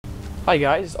Hi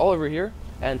guys, it's Oliver here,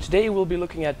 and today we'll be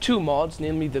looking at two mods,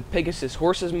 namely the Pegasus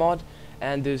Horses mod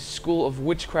and the School of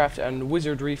Witchcraft and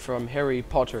Wizardry from Harry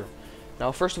Potter.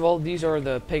 Now first of all, these are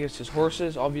the Pegasus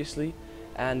horses, obviously,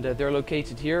 and they're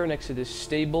located here next to this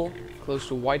stable close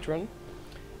to Whiterun.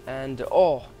 And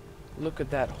oh, look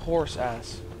at that horse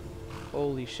ass.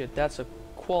 Holy shit, that's a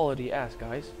quality ass,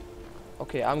 guys.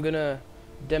 Okay, I'm gonna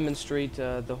demonstrate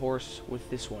the horse with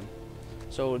this one.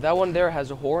 So that one there has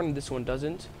a horn, this one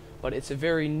doesn't. But it's a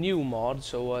very new mod,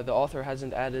 so the author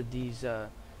hasn't added these the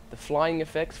flying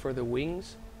effects for the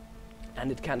wings,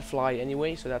 and it can't fly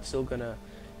anyway, so that's still gonna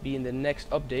be in the next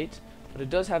update. But it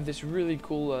does have this really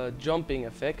cool jumping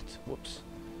effect. Whoops,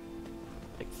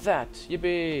 like that,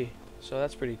 yippee! So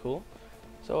that's pretty cool.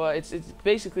 So it's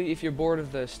basically, if you're bored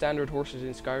of the standard horses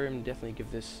in Skyrim, definitely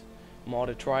give this mod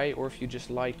a try. Or if you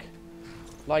just like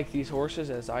these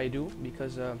horses as I do,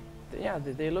 because yeah,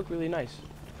 they look really nice.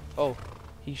 Oh.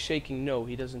 He's shaking no,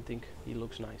 he doesn't think he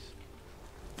looks nice.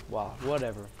 Wow,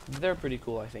 whatever. They're pretty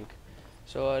cool, I think.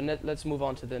 So let's move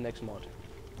on to the next mod.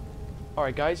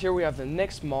 Alright guys, here we have the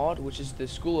next mod, which is the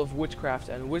School of Witchcraft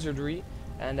and Wizardry.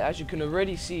 And as you can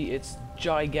already see, it's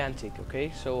gigantic,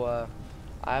 okay? So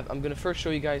I'm going to first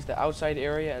show you guys the outside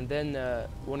area and then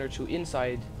one or two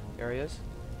inside areas.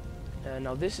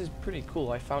 Now this is pretty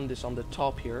cool. I found this on the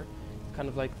top here. Kind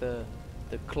of like the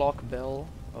clock bell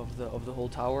of the whole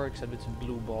tower, except it's a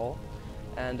blue ball.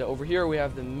 And over here we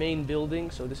have the main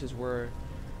building, so this is where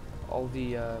all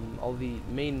the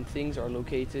main things are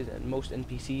located and most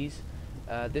NPCs.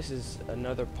 This is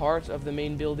another part of the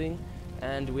main building,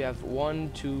 and we have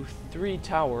 1, 2, 3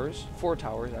 towers, 4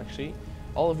 towers actually,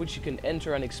 all of which you can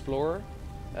enter and explore.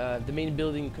 The main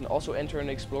building you can also enter and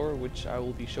explore, which I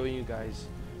will be showing you guys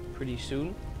pretty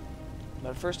soon.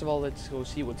 But first of all, let's go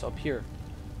see what's up here.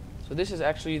 So this is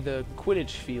actually the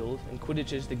Quidditch field, and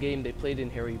Quidditch is the game they played in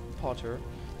Harry Potter,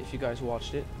 if you guys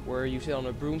watched it, where you sit on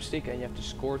a broomstick and you have to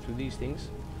score through these things.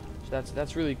 So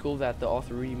that's really cool that the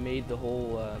author remade the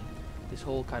whole this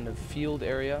whole kind of field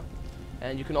area.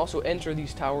 And you can also enter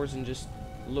these towers and just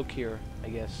look here, I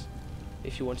guess,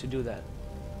 if you want to do that.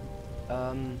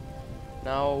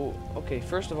 Now, okay,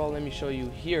 first of all, let me show you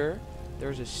here.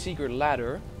 There's a secret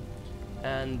ladder,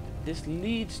 and this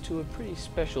leads to a pretty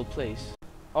special place.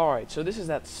 Alright, so this is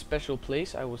that special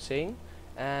place I was saying,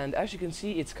 and as you can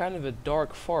see, it's kind of a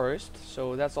dark forest,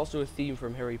 so that's also a theme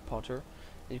from Harry Potter.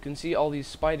 And you can see all these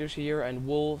spiders here and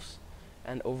wolves,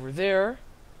 and over there,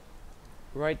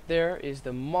 right there, is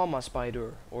the mama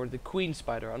spider, or the queen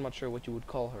spider. I'm not sure what you would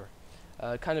call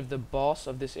her. Kind of the boss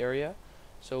of this area.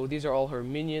 So these are all her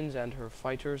minions and her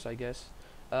fighters, I guess.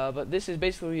 But this is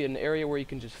basically an area where you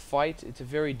can just fight. It's a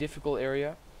very difficult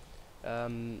area.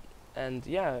 And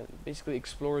yeah, basically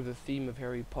explore the theme of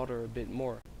Harry Potter a bit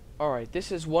more. Alright,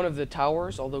 this is one of the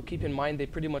towers, although keep in mind they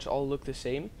pretty much all look the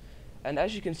same. And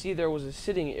as you can see, there was a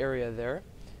sitting area there.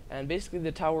 And basically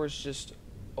the tower is just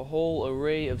a whole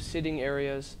array of sitting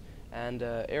areas and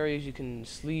areas you can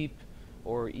sleep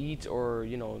or eat, or,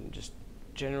 you know, just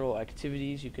general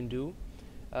activities you can do.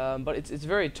 But it's a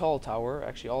very tall tower,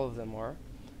 actually all of them are.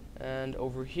 And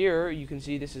over here you can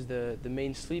see this is the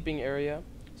main sleeping area.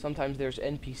 Sometimes there's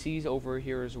NPCs over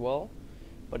here as well.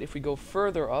 But if we go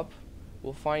further up,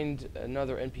 we'll find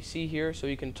another NPC here, so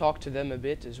you can talk to them a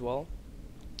bit as well.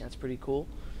 That's pretty cool.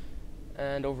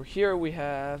 And over here we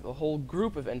have a whole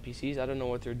group of NPCs. I don't know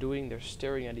what they're doing. They're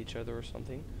staring at each other or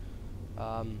something.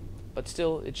 But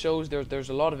still, it shows there's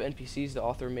a lot of NPCs. The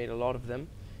author made a lot of them.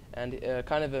 And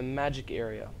kind of a magic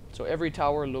area. So every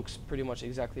tower looks pretty much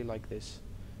exactly like this.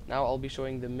 Now I'll be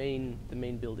showing the main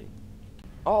building.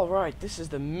 Alright, this is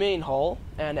the main hall,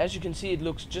 and as you can see, it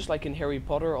looks just like in Harry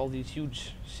Potter, all these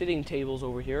huge sitting tables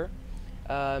over here.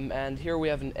 And here we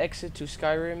have an exit to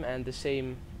Skyrim, and the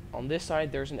same on this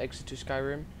side, there's an exit to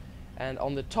Skyrim. And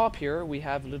on the top here, we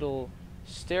have a little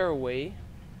stairway,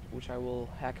 which I will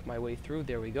hack my way through,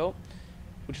 there we go,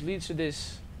 which leads to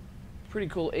this pretty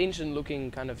cool ancient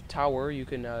looking kind of tower you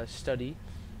can study.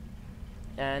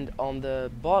 And on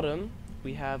the bottom,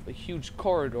 we have a huge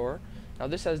corridor. Now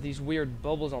this has these weird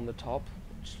bubbles on the top,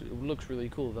 which looks really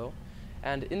cool though.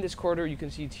 And in this corridor you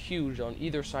can see it's huge. On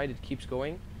either side it keeps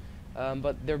going.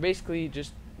 But they're basically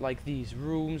just like these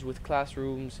rooms with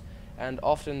classrooms, and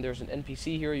often there's an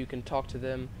NPC here, you can talk to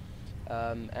them.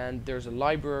 And there's a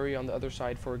library on the other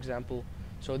side, for example.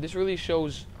 So this really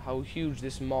shows how huge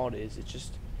this mod is. It's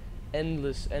just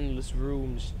endless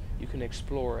rooms you can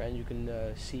explore and you can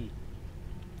see.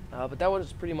 But that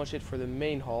was pretty much it for the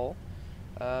main hall.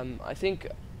 I think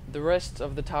the rest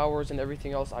of the towers and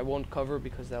everything else I won't cover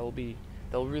because they'll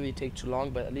really take too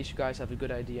long, but at least you guys have a good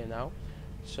idea now.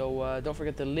 So don't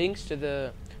forget the links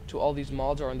to to all these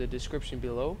mods are in the description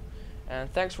below.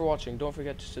 And thanks for watching. Don't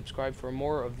forget to subscribe for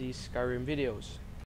more of these Skyrim videos.